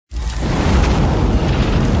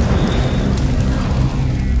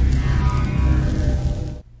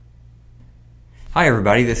Hi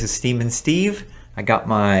everybody, this is Steamin' Steve. I got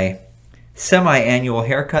my semi-annual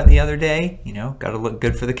haircut the other day. Got to look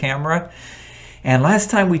good for the camera. And last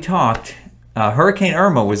time we talked, Hurricane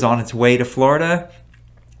Irma was on its way to Florida.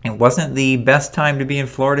 It wasn't the best time to be in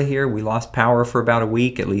Florida here. We lost power for about a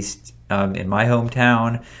week, at least in my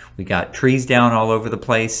hometown. We got trees down all over the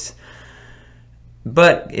place.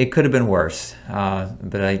 But it could have been worse.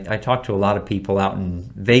 But I talk to a lot of people out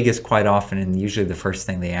in Vegas quite often, and usually the first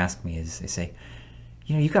thing they ask me is, they say,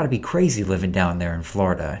 you got to be crazy living down there in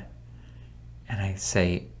Florida. And I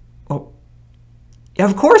say, well, yeah,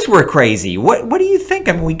 of course we're crazy. What do you think?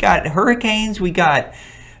 I mean, we got hurricanes, we got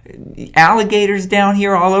alligators down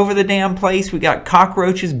here all over the damn place. We got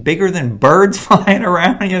cockroaches bigger than birds flying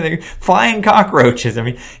around. They're flying cockroaches. I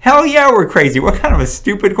mean, hell yeah, we're crazy. What kind of a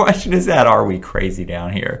stupid question is that? Are we crazy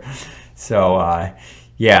down here? So,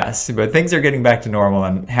 yes, but things are getting back to normal.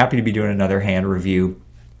 I'm happy to be doing another hand review.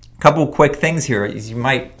 Couple quick things here. As you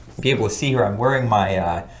might be able to see here, I'm wearing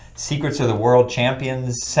my Secrets of the World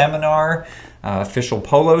Champions seminar official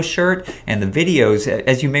polo shirt, and the videos,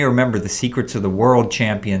 as you may remember, the Secrets of the World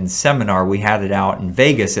Champions seminar, we had it out in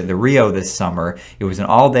Vegas at the Rio this summer. It was an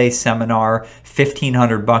all-day seminar,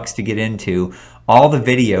 $1,500 to get into. All the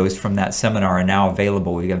videos from that seminar are now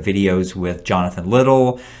available. We got videos with Jonathan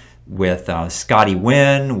Little, with Scotty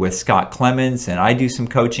Wynn, with Scott Clemens, and I do some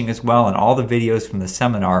coaching as well, and all the videos from the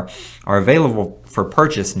seminar are available for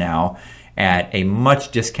purchase now at a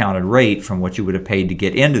much discounted rate from what you would have paid to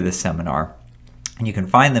get into the seminar. And you can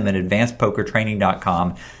find them at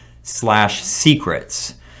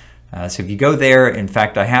advancedpokertraining.com/secrets. So if you go there, in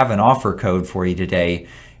fact, I have an offer code for you today.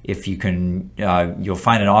 If you can, you'll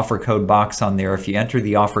find an offer code box on there. If you enter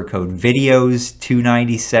the offer code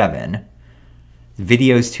videos297,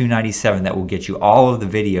 videos297, that will get you all of the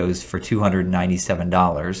videos for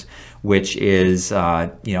 $297, which is,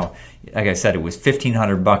 like I said, it was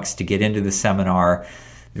 $1,500 to get into the seminar.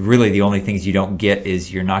 Really, the only things you don't get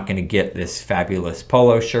is you're not going to get this fabulous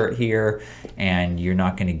polo shirt here, and you're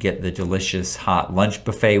not going to get the delicious hot lunch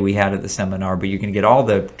buffet we had at the seminar, but you can get all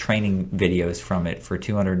the training videos from it for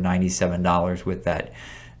 $297 with that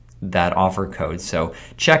offer code. So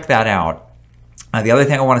check that out. The other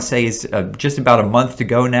thing I want to say is just about a month to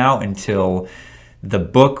go now until the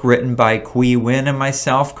book written by Quy Nguyen and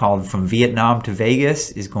myself called From Vietnam to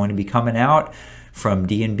Vegas is going to be coming out from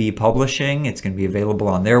D&B Publishing. It's going to be available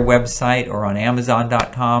on their website or on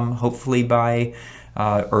Amazon.com, hopefully by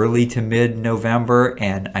early to mid-November,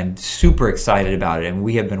 and I'm super excited about it. And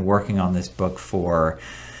we have been working on this book for,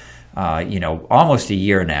 almost a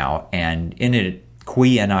year now, and in it,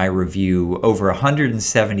 Quy and I review over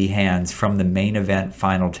 170 hands from the main event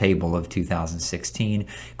final table of 2016.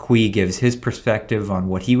 Quy gives his perspective on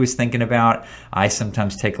what he was thinking about. I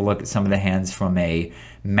sometimes take a look at some of the hands from a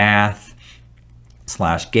math/game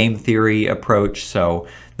theory approach. So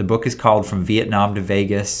the book is called From Vietnam to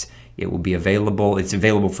Vegas. It will be available. It's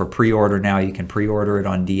available for pre-order now. You can pre-order it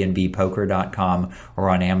on dnbpoker.com or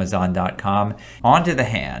on amazon.com. On to the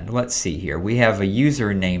hand. Let's see here. We have a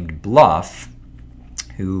user named Bluff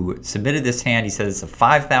who submitted this hand. He says it's a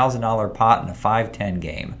 $5,000 pot in a 5-10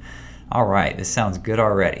 game. All right, this sounds good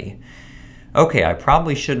already. Okay, I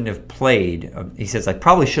probably shouldn't have played. He says I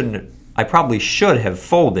probably should have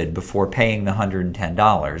folded before paying the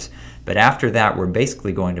 $110. But after that, we're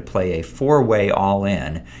basically going to play a 4-way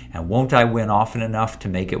all-in, and won't I win often enough to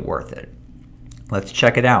make it worth it? Let's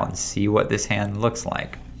check it out and see what this hand looks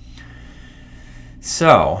like.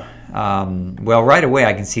 So, right away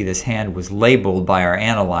I can see this hand was labeled by our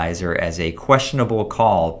analyzer as a questionable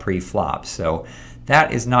call pre-flop. So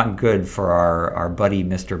that is not good for our buddy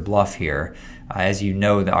Mr. Bluff here. As you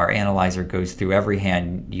know, our analyzer goes through every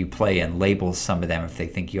hand you play and labels some of them if they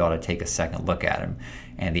think you ought to take a second look at them.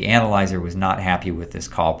 And the analyzer was not happy with this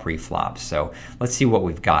call pre-flop. So let's see what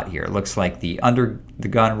we've got here. It looks like the under the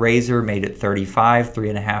gun raiser made it 35,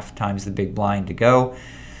 3.5 times the big blind to go.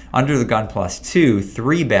 Under the gun +2,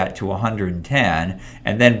 3-bet to 110.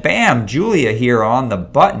 And then bam, Julia here on the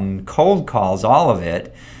button, cold calls all of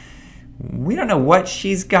it. We don't know what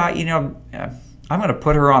she's got, I'm going to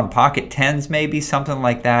put her on pocket 10s maybe, something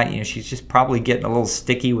like that. She's just probably getting a little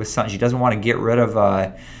sticky with something. She doesn't want to get rid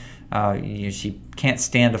of, she can't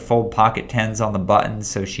stand to fold pocket 10s on the button,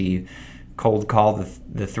 so she cold called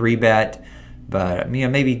the 3-bet. But,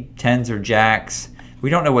 maybe 10s or jacks. We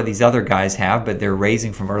don't know what these other guys have, but they're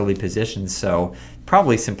raising from early positions, so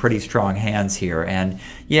probably some pretty strong hands here. And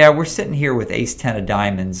yeah, we're sitting here with ace-10 of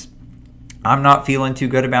diamonds. I'm not feeling too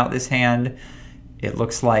good about this hand. It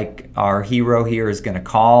looks like our hero here is going to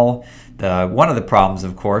call. One of the problems,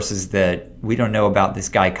 of course, is that we don't know about this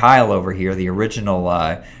guy Kyle over here, the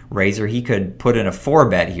original raiser. He could put in a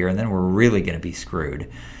 4-bet here, and then we're really going to be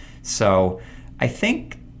screwed. So I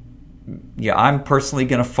think, yeah, I'm personally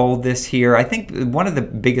going to fold this here. I think one of the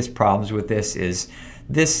biggest problems with this is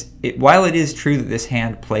while it is true that this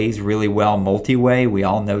hand plays really well multi-way, we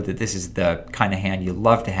all know that this is the kind of hand you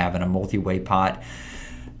love to have in a multi-way pot.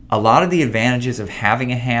 A lot of the advantages of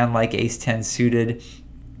having a hand like ace-10 suited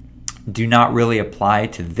do not really apply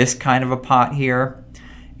to this kind of a pot here.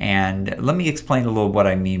 And let me explain a little what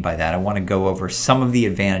I mean by that. I want to go over some of the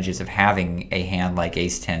advantages of having a hand like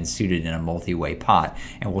ace-10 suited in a multi-way pot,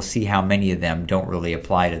 and we'll see how many of them don't really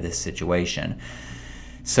apply to this situation.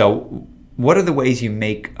 So what are the ways you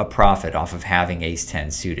make a profit off of having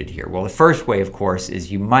ace-10 suited here? Well, the first way, of course,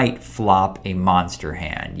 is you might flop a monster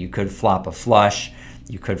hand. You could flop a flush.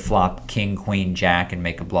 You could flop king, queen, jack, and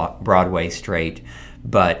make a Broadway straight,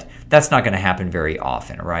 but that's not going to happen very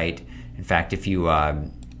often, right? In fact, if you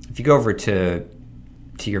go over to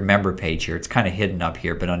your member page here, it's kind of hidden up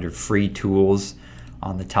here, but under free tools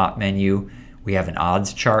on the top menu, we have an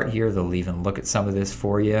odds chart here. They'll even look at some of this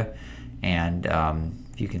for you, and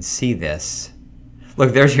if you can see this,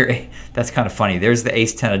 look, there's that's kind of funny. There's the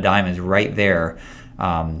ace-10 of diamonds right there.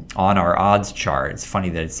 On our odds chart. It's funny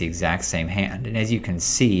that it's the exact same hand. And as you can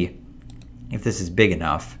see, if this is big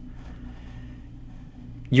enough,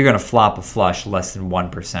 you're going to flop a flush less than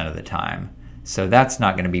 1% of the time. So that's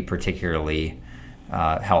not going to be particularly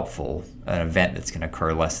helpful, an event that's going to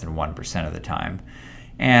occur less than 1% of the time.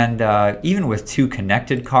 And even with two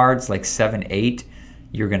connected cards like 7-8,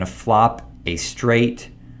 you're going to flop a straight,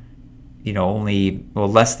 only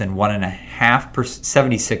less than 1.5%,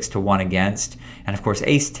 76 to 1 against. And of course,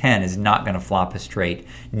 ace-10 is not going to flop a straight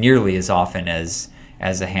nearly as often as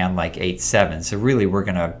a hand like 8-7. So really, we're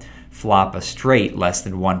going to flop a straight less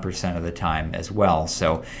than 1% of the time as well.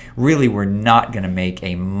 So really, we're not going to make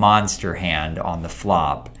a monster hand on the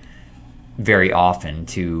flop very often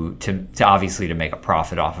to obviously to make a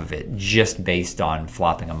profit off of it just based on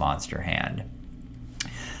flopping a monster hand.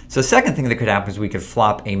 So the second thing that could happen is we could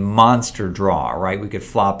flop a monster draw, right? We could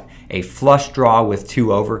flop a flush draw with 2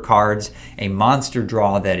 overcards, a monster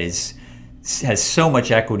draw that has so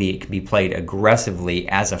much equity it can be played aggressively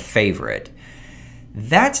as a favorite.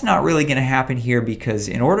 That's not really going to happen here because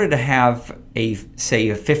in order to have say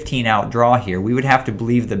a 15 out draw here, we would have to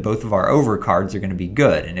believe that both of our overcards are going to be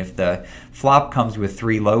good. And if the flop comes with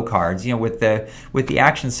 3 low cards, with the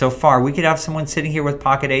action so far, we could have someone sitting here with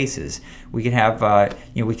pocket aces. We could have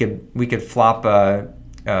we could flop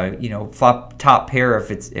flop top pair if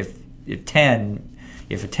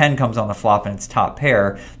a 10 comes on the flop and it's top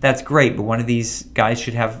pair, that's great, but one of these guys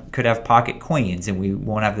could have pocket queens and we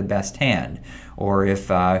won't have the best hand. Or if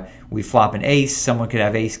we flop an ace, someone could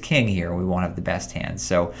have ace king here and we won't have the best hand.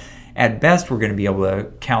 So at best, we're going to be able to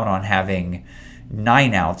count on having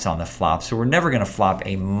 9 outs on the flop. So we're never going to flop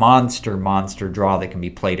a monster draw that can be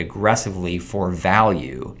played aggressively for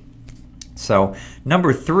value. So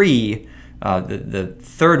number 3, the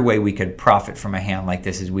third way we could profit from a hand like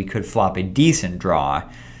this is we could flop a decent draw.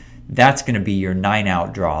 That's going to be your 9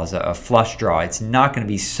 out draws, a flush draw. It's not going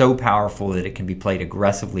to be so powerful that it can be played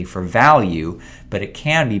aggressively for value, but it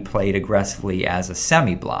can be played aggressively as a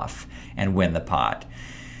semi-bluff and win the pot.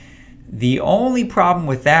 The only problem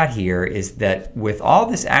with that here is that with all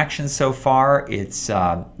this action so far, it's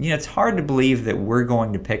hard to believe that we're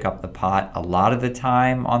going to pick up the pot a lot of the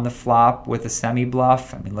time on the flop with a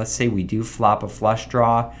semi-bluff. I mean, let's say we do flop a flush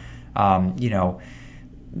draw,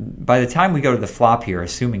 by the time we go to the flop here,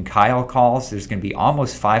 assuming Kyle calls, there's going to be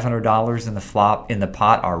almost $500 in the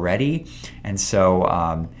pot already, and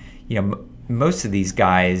so most of these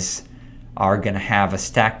guys are going to have a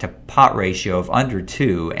stack to pot ratio of under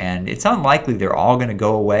 2, and it's unlikely they're all going to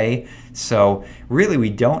go away. So really, we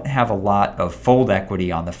don't have a lot of fold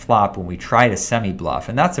equity on the flop when we try to semi-bluff,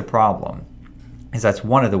 and that's a problem, because that's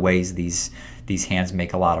one of the ways these hands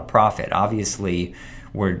make a lot of profit. Obviously,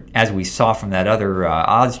 as we saw from that other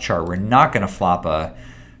odds chart, we're not going to flop a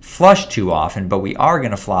flush too often, but we are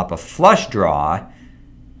going to flop a flush draw.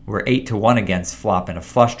 We're 8 to 1 against flopping a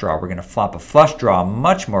flush draw. We're going to flop a flush draw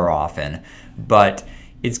much more often, but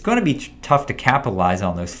it's going to be tough to capitalize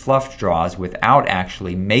on those flush draws without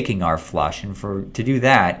actually making our flush. And to do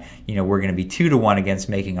that, we're going to be 2 to 1 against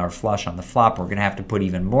making our flush on the flop. We're going to have to put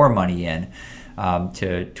even more money in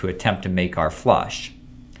to attempt to make our flush.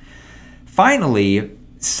 Finally,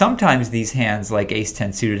 sometimes these hands like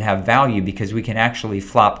ace-10 suited have value because we can actually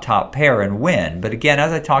flop top pair and win. But again,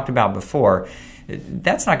 as I talked about before,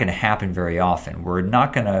 That's not going to happen very often. We're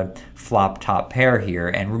not going to flop top pair here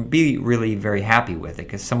and be really very happy with it,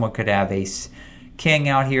 because someone could have ace king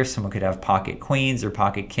out here, someone could have pocket queens or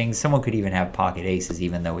pocket kings, someone could even have pocket aces,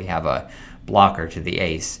 even though we have a blocker to the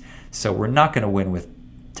ace. So we're not going to win with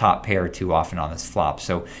top pair too often on this flop.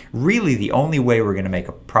 So really the only way we're going to make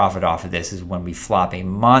a profit off of this is when we flop a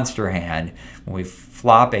monster hand, when we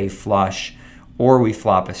flop a flush, or we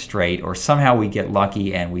flop a straight, or somehow we get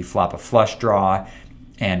lucky and we flop a flush draw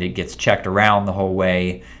and it gets checked around the whole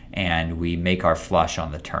way and we make our flush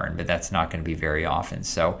on the turn. But that's not going to be very often.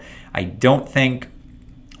 So I don't think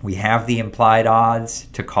we have the implied odds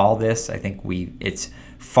to call this. I think we're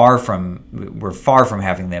far from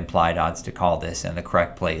having the implied odds to call this, and the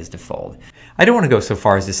correct play is to fold. I don't want to go so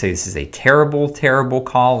far as to say this is a terrible, terrible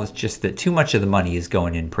call. It's just that too much of the money is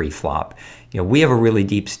going in pre-flop. We have a really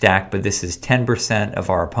deep stack, but this is 10% of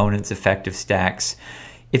our opponent's effective stacks.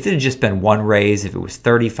 If it had just been one raise, if it was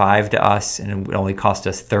 35 to us and it would only cost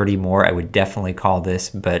us 30 more, I would definitely call this.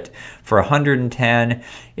 But for 110,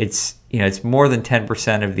 it's more than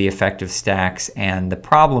 10% of the effective stacks. And the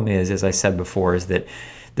problem is, as I said before, is that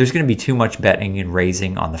there's going to be too much betting and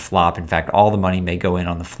raising on the flop. In fact, all the money may go in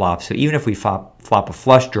on the flop. So even if we flop a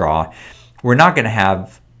flush draw, we're not going to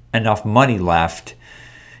have enough money left.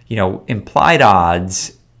 Implied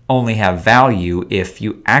odds only have value if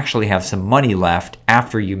you actually have some money left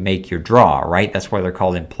after you make your draw, right? That's why they're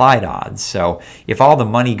called implied odds. So if all the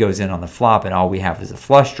money goes in on the flop and all we have is a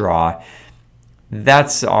flush draw,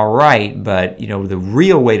 that's all right. But, the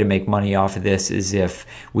real way to make money off of this is if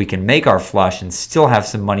we can make our flush and still have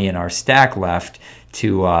some money in our stack left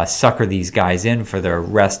to sucker these guys in for the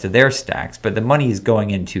rest of their stacks. But the money is going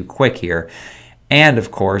in too quick here. And,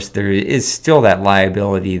 of course, there is still that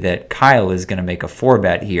liability that Kyle is going to make a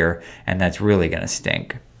 4-bet here, and that's really going to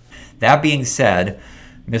stink. That being said,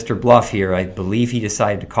 Mr. Bluff here, I believe he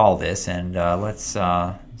decided to call this, and let's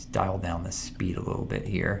dial down the speed a little bit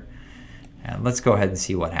here. And let's go ahead and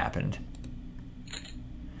see what happened.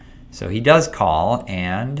 So he does call,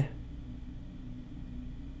 and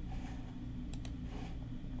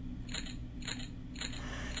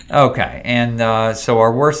okay, and so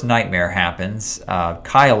our worst nightmare happens.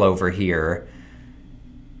 Kyle over here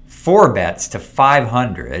 4-bets to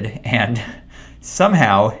 500, and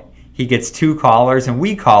somehow he gets 2 callers, and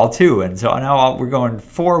we call too. And so now we're going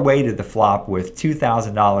 4-way to the flop with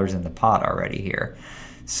 $2,000 in the pot already here.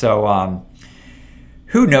 So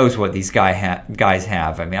who knows what these guys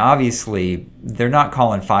have? I mean, obviously, they're not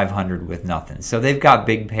calling 500 with nothing. So they've got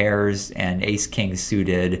big pairs and ace-king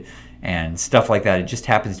suited and stuff like that. It just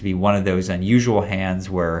happens to be one of those unusual hands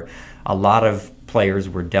where a lot of players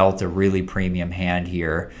were dealt a really premium hand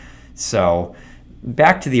here. So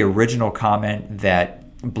back to the original comment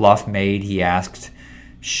that Bluff made, he asked,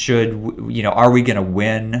 are we going to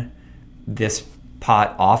win this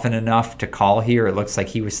pot often enough to call here? It looks like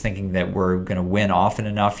he was thinking that we're going to win often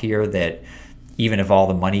enough here that even if all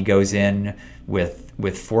the money goes in with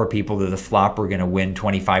 4 people to the flop, we're going to win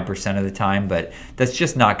 25% of the time. But that's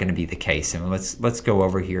just not going to be the case. And let's go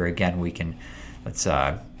over here again. Let's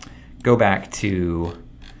go back to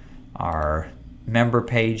our member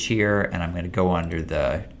page here, and I'm going to go under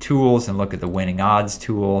the tools and look at the winning odds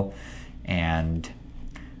tool, and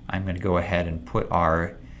I'm going to go ahead and put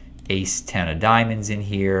our ace 10 of diamonds in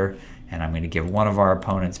here, and I'm going to give one of our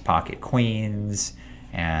opponents pocket queens,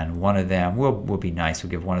 and one of them will be nice.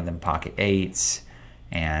 We'll give one of them pocket eights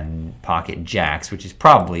and pocket jacks, which is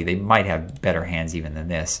probably, they might have better hands even than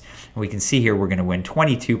this. And we can see here we're going to win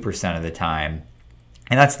 22% of the time,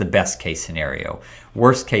 and that's the best case scenario.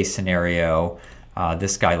 Worst case scenario,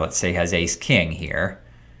 this guy, let's say, has ace king here,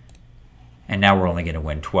 and now we're only going to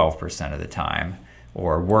win 12% of the time.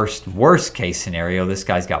 Or worst case scenario, this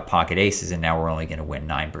guy's got pocket aces, and now we're only going to win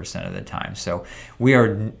 9% of the time. So we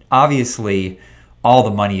are obviously, all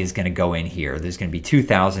the money is going to go in here. There's going to be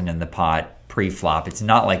 $2,000 in the pot pre-flop. It's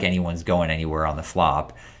not like anyone's going anywhere on the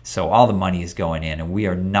flop. So all the money is going in, and we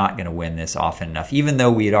are not going to win this often enough, even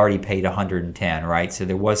though we had already paid 110, right? So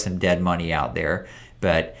there was some dead money out there.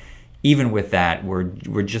 But even with that, we're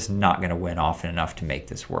just not going to win often enough to make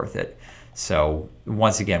this worth it. So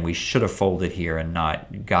once again, we should have folded here and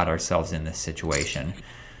not got ourselves in this situation.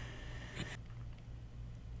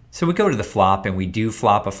 So we go to the flop, and we do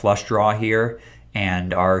flop a flush draw here,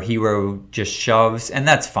 and our hero just shoves, and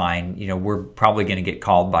that's fine. We're probably going to get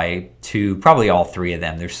called by 2, probably all 3 of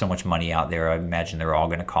them. There's so much money out there, I imagine they're all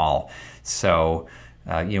going to call. So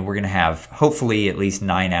we're going to have hopefully at least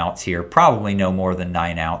 9 outs here, probably no more than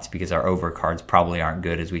 9 outs because our overcards probably aren't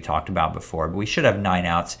good, as we talked about before. But we should have 9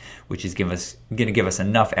 outs, which is going to give us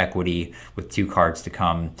enough equity with 2 cards to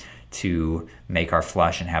come to make our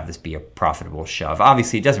flush and have this be a profitable shove.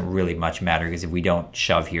 Obviously, it doesn't really much matter because if we don't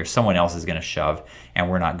shove here, someone else is going to shove, and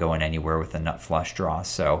we're not going anywhere with the nut flush draw.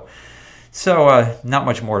 So not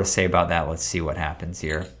much more to say about that. Let's see what happens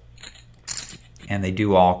here. And they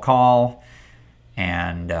do all call,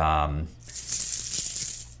 and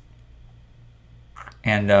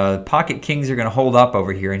pocket kings are going to hold up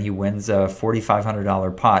over here, and he wins a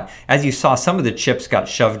 $4,500 pot. As you saw, some of the chips got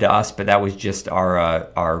shoved to us, but that was just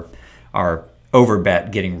our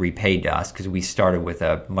overbet getting repaid to us because we started with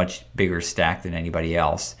a much bigger stack than anybody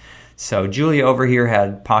else. So Julia over here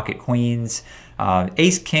had pocket queens,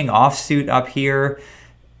 ace king offsuit up here.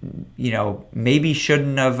 You know, maybe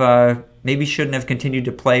shouldn't have continued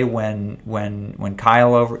to play when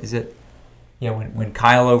Kyle over when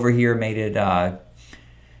Kyle over here made it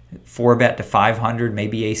 4-bet to 500.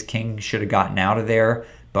 Maybe ace king should have gotten out of there.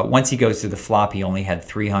 But once he goes to the flop, he only had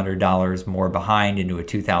 $300 more behind into a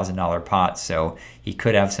 $2,000 pot, so he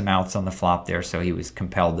could have some outs on the flop there. So he was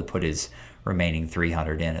compelled to put his remaining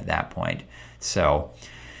 $300 in at that point. So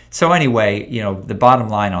anyway, you know, the bottom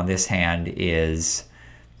line on this hand is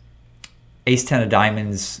ace 10 of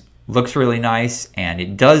diamonds looks really nice, and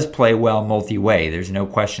it does play well multi-way. There's no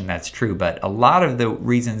question that's true, but a lot of the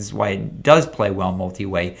reasons why it does play well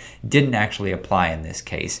multi-way didn't actually apply in this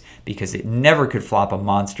case, because it never could flop a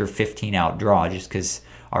monster 15-out draw just because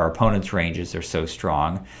our opponent's ranges are so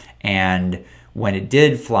strong. And when it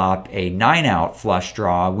did flop a 9-out flush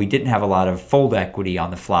draw, we didn't have a lot of fold equity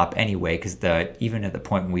on the flop anyway, because even at the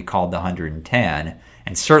point when we called the 110,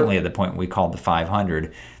 and certainly at the point when we called the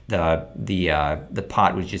 500, the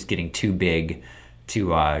pot was just getting too big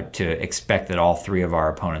to expect that all three of our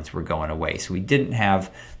opponents were going away. So we didn't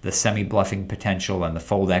have the semi-bluffing potential and the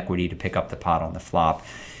fold equity to pick up the pot on the flop.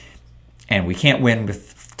 And we can't win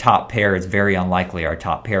with top pair. It's very unlikely our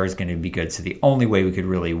top pair is going to be good. So the only way we could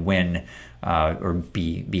really win or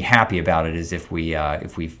be happy about it is if we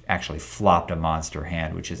actually flopped a monster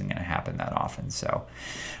hand, which isn't going to happen that often. So,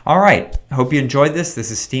 all right. Hope you enjoyed this. This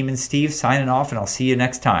is Steam and Steve signing off, and I'll see you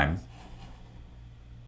next time.